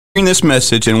Hearing this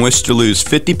message and wish to lose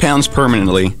 50 pounds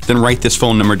permanently, then write this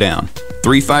phone number down: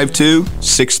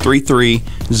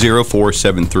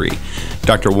 352-633-0473.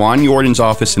 Dr. Juan Jordan's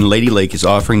office in Lady Lake is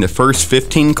offering the first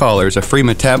 15 callers a free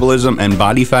metabolism and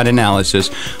body fat analysis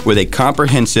with a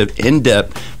comprehensive,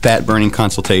 in-depth fat-burning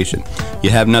consultation.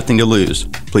 You have nothing to lose.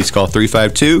 Please call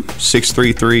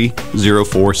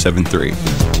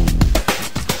 352-633-0473.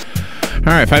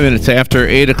 All right, 5 minutes after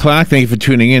 8 o'clock. Thank you for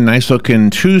tuning in. Nice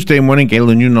looking Tuesday morning.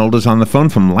 Galen Unold is on the phone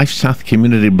from LifeSouth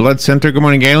Community Blood Center. Good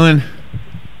morning, Galen.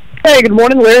 Hey, good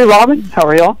morning, Larry, Robin. How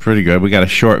are y'all? Pretty good. We got a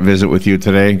short visit with you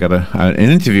today. Got an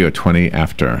interview at 20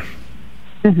 after.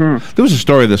 Mm-hmm. There was a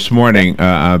story this morning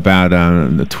about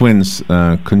the twins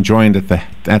conjoined at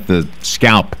the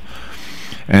scalp.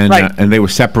 And right. And they were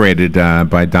separated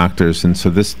by doctors, and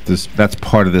so that's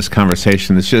part of this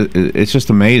conversation. It's just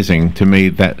amazing to me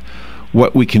that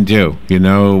what we can do. You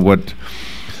know, what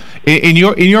in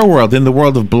your world, in the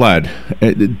world of blood,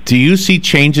 do you see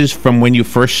changes from when you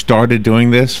first started doing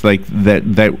this, like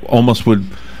that almost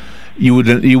you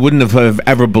wouldn't have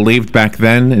ever believed back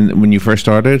then when you first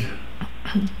started?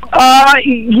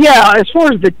 Yeah. As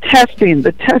far as the testing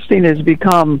has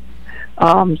become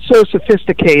so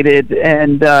sophisticated,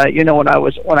 and when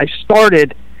I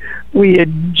started, we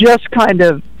had just kind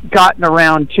of gotten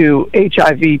around to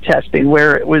HIV testing,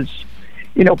 where it was,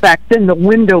 back then the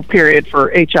window period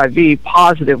for HIV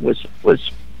positive was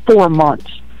 4 months.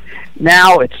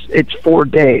 Now it's 4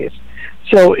 days.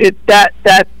 So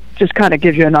that just kind of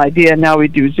gives you an idea. Now we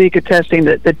do Zika testing.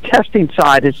 The testing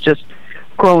side is just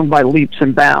grown by leaps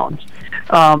and bounds.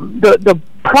 The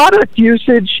product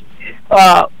usage,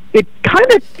 it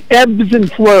kind of ebbs and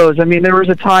flows. I mean, there was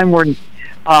a time when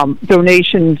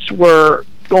donations were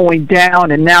going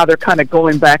down, and now they're kind of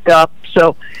going back up.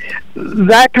 So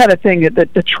that kind of thing,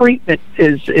 that the treatment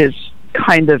is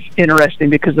kind of interesting,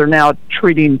 because they're now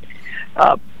treating,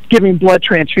 giving blood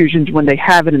transfusions when they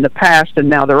haven't in the past, and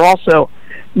now they're also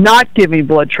not giving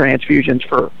blood transfusions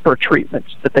for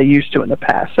treatments that they used to in the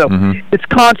past. So it's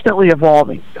constantly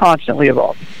evolving.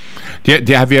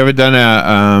 Have you ever done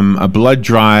a blood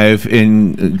drive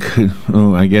in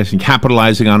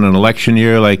capitalizing on an election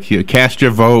year, like you cast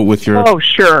your vote with your? Oh,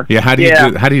 sure. Yeah. How do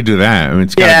you do that? I mean,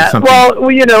 it's gotta be something. Well,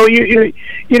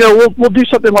 we'll do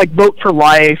something like Vote for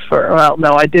Life, or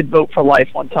no, I did Vote for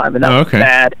Life one time, and that was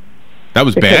bad. That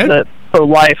was bad.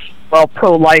 Pro-life,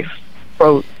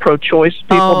 pro-choice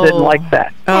people didn't like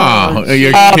that. Oh,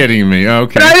 you're kidding me.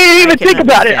 Okay. But I didn't even think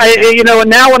about it. And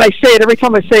now when I say it, every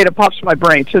time I say it, it pops in my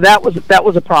brain. So that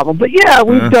was a problem. But yeah,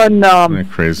 we've done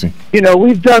crazy.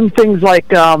 We've done things like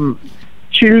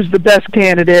choose the best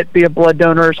candidate, be a blood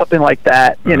donor, or something like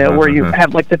that. Where you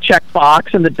have like the check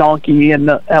box and the donkey and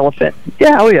the elephant.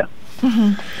 Yeah, oh yeah.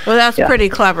 Mm-hmm. Well, that's pretty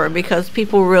clever, because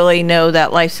people really know that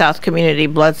LifeSouth Community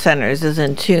Blood Centers is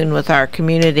in tune with our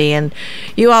community, and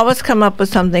you always come up with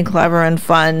something clever and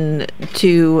fun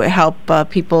to help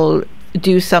people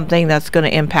do something that's going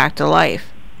to impact a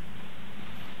life.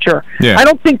 Sure. Yeah. I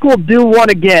don't think we'll do one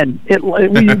again. We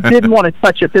didn't want to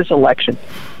touch it this election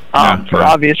for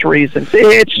obvious reasons.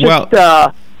 It's just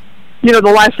the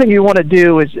last thing you want to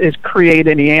do is create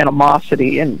any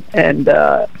animosity, and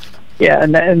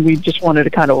we just wanted to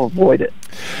kind of avoid it.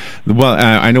 Well,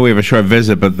 I know we have a short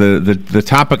visit, but the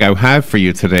topic I have for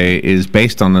you today is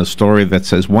based on a story that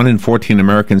says 1 in 14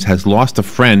 Americans has lost a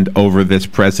friend over this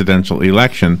presidential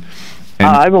election. And,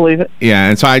 I believe it. Yeah,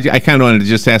 and so I kind of wanted to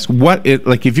just ask,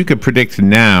 if you could predict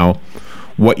now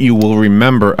what you will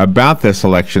remember about this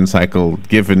election cycle,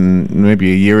 given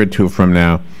maybe a year or two from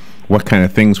now, what kind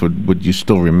of things would you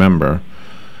still remember?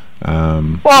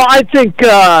 Well, I think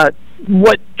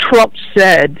what Trump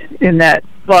said in that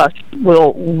bus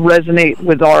will resonate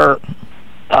with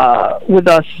with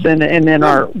us, and in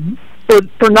our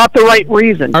for not the right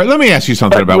reason. All right, let me ask you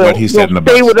something about what he said in the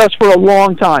bus. Stay with us for a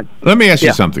long time. Let me ask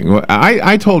you something.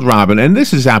 I told Robin, and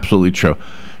this is absolutely true.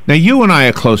 Now, you and I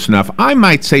are close enough. I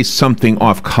might say something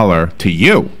off color to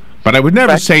you, but I would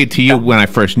never say it to you when I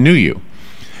first knew you.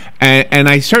 And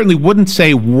I certainly wouldn't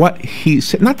say what he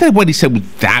said. Not that what he said was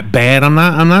that bad. I'm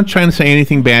not trying to say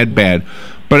anything bad.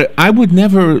 But I would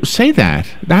never say that.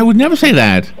 I would never say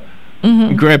that.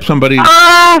 Mm-hmm. Grab somebody.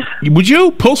 Would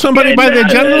you pull somebody by their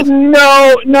genitals?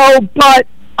 No. But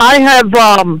I have,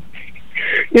 and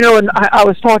I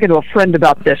was talking to a friend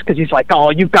about this, because he's like, "Oh,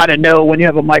 you've got to know when you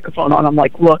have a microphone on." I'm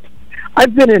like, "Look,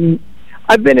 I've been in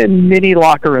many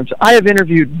locker rooms. I have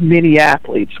interviewed many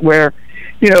athletes where."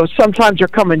 Sometimes they're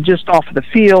coming just off of the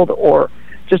field or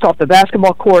just off the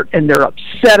basketball court, and they're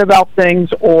upset about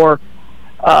things, or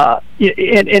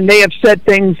and they have said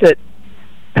things that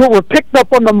were picked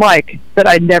up on the mic that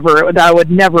I would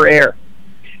never air.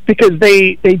 because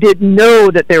they didn't know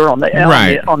that they were on the air.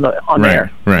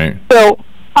 Right. So,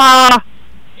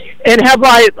 and have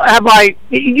I?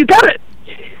 You got it.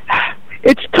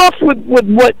 It's tough with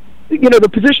what the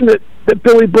position that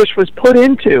Billy Bush was put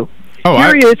into. Oh,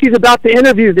 Here he is. He's about to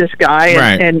interview this guy,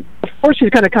 and of course he's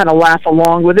going to kind of laugh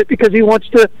along with it because he wants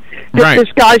to get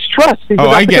this guy's trust. He's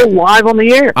about to go live on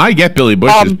the air. I get Billy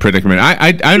Bush's predicament.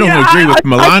 I don't agree with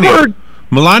Melania.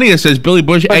 Melania says Billy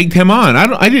Bush egged him on.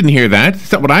 I didn't hear that.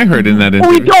 That's not what I heard in that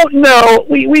interview. We don't know.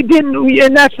 We didn't.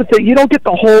 And that's the thing. You don't get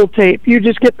the whole tape. You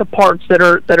just get the parts that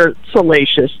are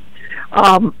salacious.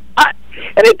 And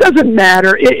it doesn't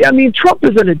matter. Trump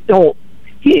is an adult.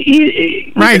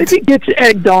 Even if he gets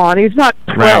egged on, he's not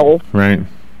 12. Right.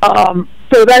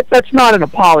 So that's not an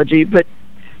apology, but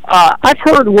I've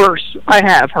heard worse. I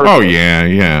have heard. Oh, worse.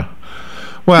 Yeah.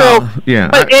 Well, yeah.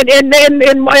 But, and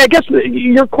I guess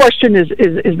your question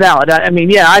is valid.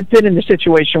 I've been in the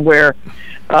situation where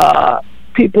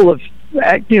people have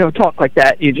talk like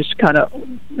that. You just kind of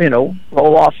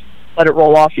let it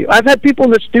roll off you. I've had people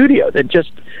in the studio that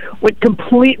just went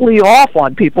completely off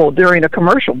on people during a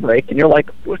commercial break, and you're like,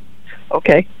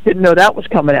 okay, didn't know that was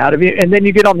coming out of you. And then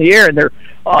you get on the air, and they're,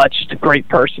 it's just a great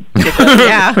person.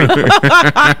 Yeah. So,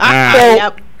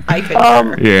 yep. I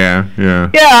could. Yeah.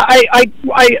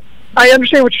 I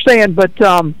understand what you're saying, but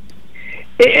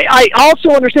I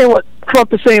also understand what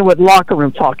Trump is saying with locker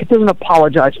room talk. It doesn't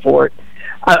apologize for it.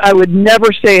 I would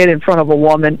never say it in front of a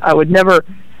woman. I would never.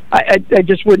 I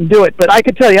just wouldn't do it. But I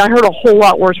could tell you, I heard a whole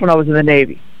lot worse when I was in the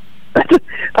Navy.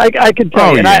 I can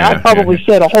tell you, and I probably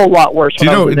said a whole lot worse when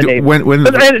I was in the Navy. When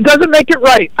it doesn't make it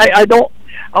right.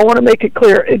 I want to make it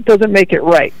clear, it doesn't make it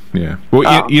right. Yeah.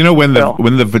 Well, when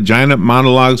the vagina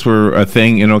monologues were a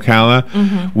thing in Ocala,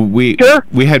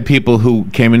 we had people who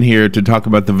came in here to talk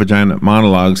about the vagina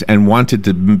monologues and wanted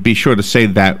to be sure to say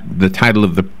that the title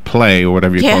of the play or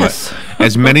whatever you call it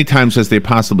as many times as they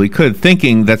possibly could,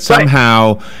 thinking that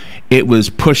somehow it was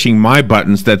pushing my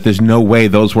buttons, that there's no way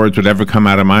those words would ever come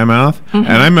out of my mouth. And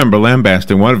I remember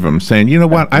lambasting one of them, saying, "You know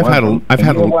what? I've had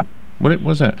a what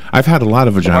was that? I've had a lot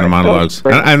of vagina monologues,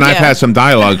 and I've had some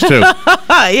dialogues too."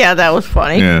 Yeah, that was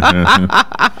funny.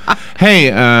 Yeah. Hey,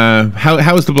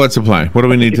 how is the blood supply? What do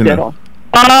we need to know?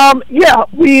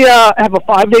 We have a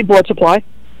 5-day blood supply.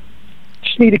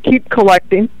 Just need to keep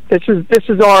collecting. This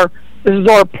is our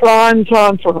prime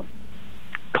time for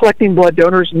collecting blood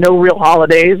donors. No real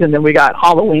holidays, and then we got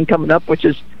Halloween coming up, which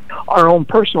is our own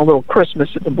personal little Christmas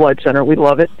at the blood center. We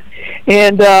love it.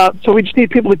 And so we just need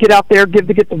people to get out there, give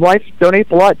to get the life, donate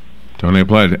blood. Donate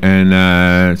blood, and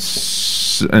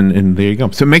there you go.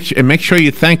 So make sure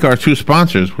you thank our two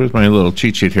sponsors. Where's my little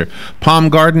cheat sheet here? Palm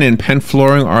Garden and Penn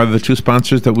Flooring are the two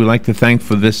sponsors that we like to thank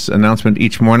for this announcement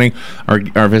each morning.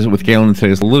 Our visit with Galen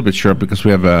today is a little bit short because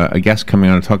we have a guest coming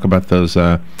on to talk about those.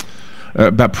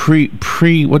 About pre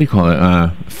what do you call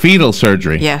it? Fetal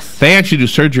surgery. Yes. They actually do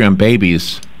surgery on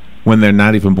babies when they're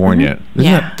not even born yet.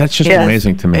 That's just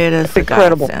amazing to me. It is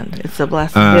incredible. It's a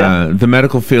blessing. The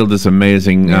medical field is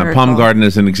amazing. Palm Garden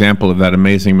is an example of that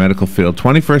amazing medical field.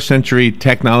 21st century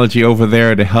technology over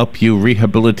there to help you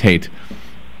rehabilitate.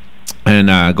 And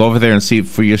go over there and see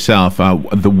for yourself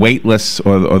the weightless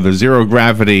or the zero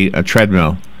gravity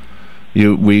treadmill.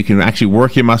 Where you can actually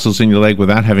work your muscles in your leg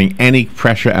without having any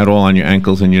pressure at all on your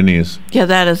ankles and your knees. Yeah,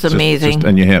 that is amazing.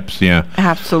 And your hips, yeah.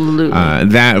 Absolutely.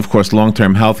 That, of course,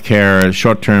 long-term health care,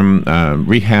 short-term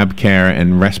rehab care,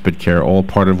 and respite care, all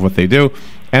part of what they do.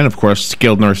 And, of course,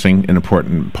 skilled nursing, an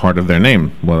important part of their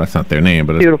name. Well, that's not their name,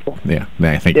 but beautiful.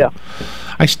 Thank you.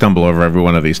 I stumble over every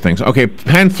one of these things. Okay,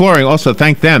 Penn Flooring, also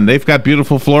thank them. They've got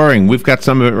beautiful flooring. We've got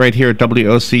some of it right here at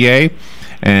WOCA.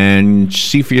 And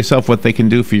see for yourself what they can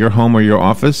do for your home or your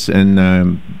office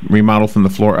and remodel from the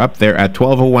floor up. There at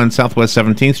 1201 Southwest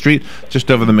 17th Street,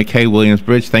 just over the McKay-Williams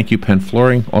Bridge. Thank you, Penn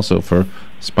Flooring, also for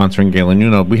sponsoring Galen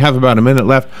Unold. We have about a minute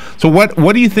left. So what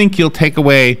do you think you'll take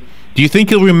away? Do you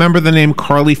think you'll remember the name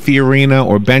Carly Fiorina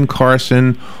or Ben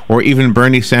Carson or even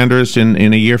Bernie Sanders in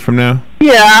a year from now?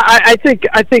 Yeah, I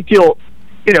think you'll...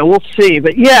 we'll see.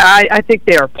 But, I think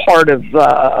they are part of...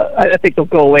 I think they'll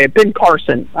go away. Ben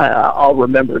Carson, I'll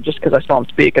remember just because I saw him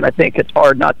speak, and I think it's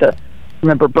hard not to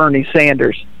remember Bernie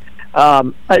Sanders.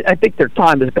 I think their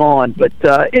time is gone. But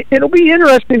it'll be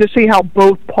interesting to see how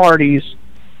both parties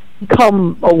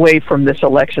come away from this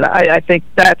election. I think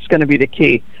that's going to be the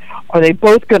key. Are they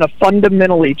both going to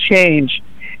fundamentally change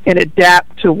and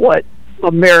adapt to what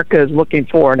America is looking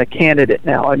for in a candidate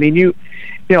now? I mean, in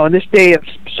this day of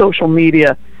social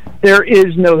media, there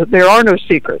are no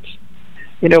secrets.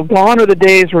 Gone are the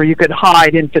days where you could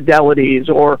hide infidelities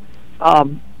or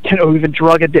even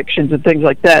drug addictions and things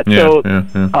like that.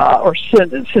 Or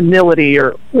senility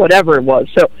or whatever it was.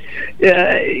 So,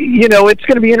 it's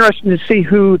going to be interesting to see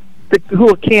who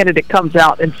a candidate comes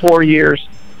out in 4 years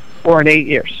or in 8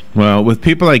 years. Well, with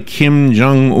people like Kim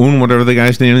Jong-un, whatever the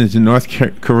guy's name is, in North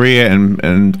Korea,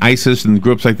 and ISIS and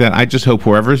groups like that, I just hope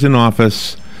whoever's in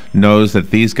office knows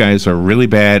that these guys are really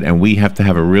bad and we have to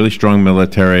have a really strong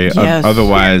military. Yes.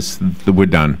 Otherwise, we're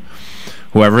done.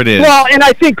 Whoever it is. Well, and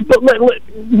I think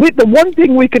the one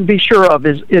thing we can be sure of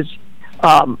is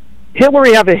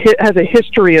Hillary has a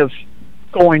history of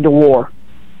going to war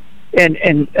and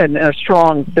a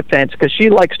strong defense, because she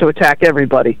likes to attack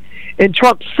everybody. And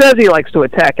Trump says he likes to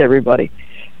attack everybody.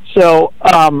 So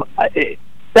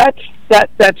that's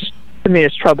to me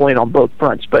is troubling on both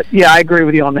fronts. But yeah, I agree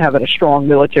with you on having a strong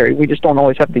military. We just don't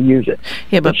always have to use it.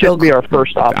 Yeah, but it should be our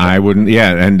first option. I wouldn't.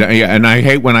 Yeah, and I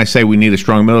hate when I say we need a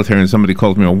strong military and somebody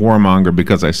calls me a warmonger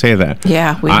because I say that.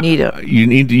 Yeah, we need it. You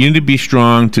need to be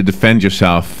strong to defend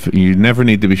yourself. You never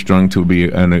need to be strong to be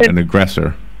an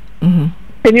aggressor. Mm-hmm.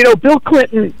 And Bill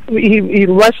Clinton, he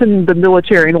lessened the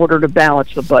military in order to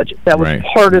balance the budget. That was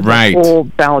part of the whole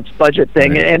balanced budget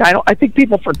thing, and I think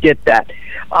people forget that.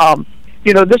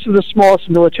 This is the smallest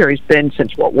the military's been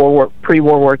since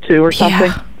pre-World War II or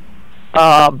something.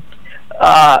 Yeah.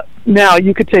 Now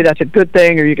you could say that's a good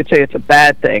thing, or you could say it's a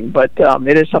bad thing, but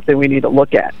it is something we need to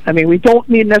look at. I mean, we don't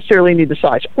necessarily need the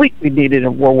size fleet we needed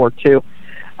in World War II.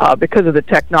 Because of the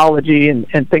technology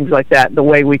and things like that, the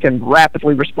way we can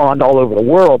rapidly respond all over the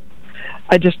world.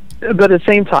 But at the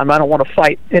same time, I don't want to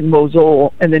fight in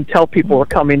Mosul and then tell people we're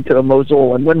coming to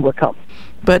Mosul and when we're coming.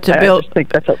 But I just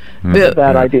think that's a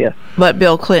bad idea. But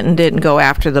Bill Clinton didn't go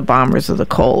after the bombers of the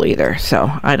coal either,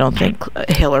 so I don't think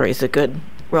Hillary's a good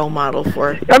role model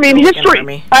for. I mean,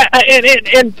 history,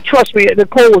 and trust me, the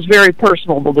coal was very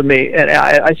personal to me, and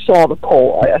I saw the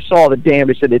coal. I saw the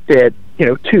damage that it did.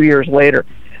 2 years later.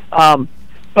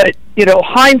 But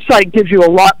hindsight gives you a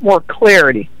lot more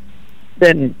clarity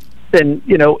than in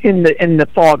the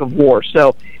fog of war.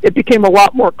 So it became a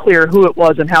lot more clear who it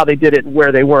was and how they did it and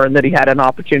where they were, and that he had an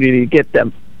opportunity to get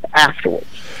them afterwards.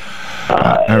 All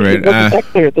right. It wasn't that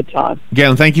clear at the time.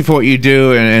 Galen, thank you for what you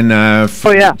do, and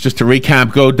just to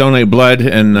recap, go donate blood.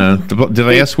 And did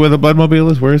I ask where the blood mobile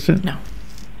is? Where is it? No.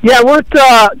 Yeah, we're at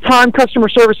Time Customer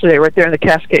Service today, right there in the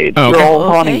Cascades. Oh, okay. We're all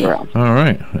haunting ground. All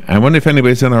right. I wonder if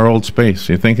anybody's in our old space.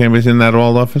 You think anybody's in that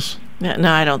old office?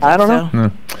 No, I don't think so. Know.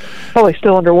 No. Probably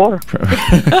still underwater.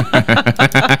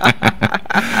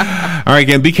 All right,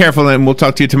 again, be careful, and we'll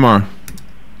talk to you tomorrow.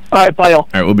 All right, bye, all. All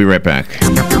right, we'll be right back.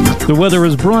 The weather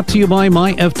is brought to you by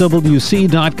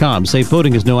myfwc.com. Safe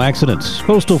boating is no accident.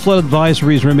 Coastal flood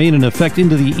advisories remain in effect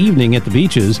into the evening at the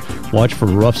beaches. Watch for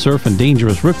rough surf and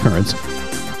dangerous rip currents.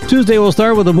 Tuesday will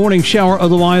start with a morning shower,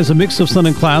 otherwise a mix of sun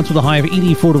and clouds with a high of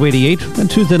 84 to 88. And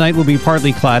Tuesday night will be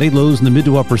partly cloudy, lows in the mid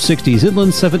to upper 60s,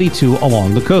 inland 72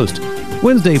 along the coast.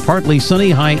 Wednesday, partly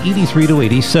sunny, high 83 to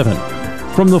 87.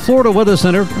 From the Florida Weather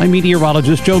Center, I'm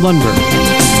meteorologist Joe Lundberg.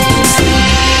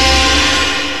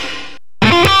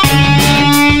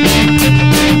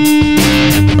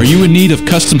 Are you in need of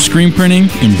custom screen printing,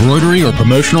 embroidery, or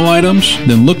promotional items?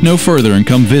 Then look no further and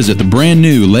come visit the brand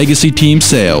new Legacy Team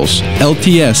Sales.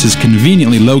 LTS is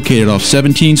conveniently located off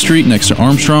 17th Street next to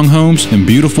Armstrong Homes in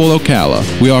beautiful Ocala.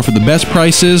 We offer the best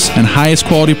prices and highest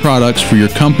quality products for your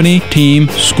company, team,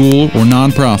 school, or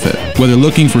nonprofit. Whether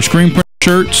looking for screen print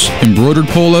shirts, embroidered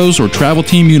polos, or travel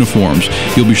team uniforms,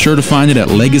 you'll be sure to find it at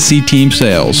Legacy Team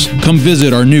Sales. Come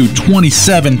visit our new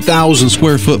 27,000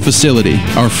 square foot facility.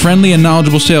 Our friendly and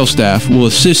knowledgeable sales staff will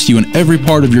assist you in every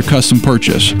part of your custom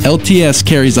purchase. LTS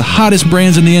carries the hottest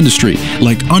brands in the industry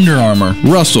like Under Armour,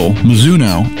 Russell,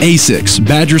 Mizuno, Asics,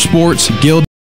 Badger Sports, Guild,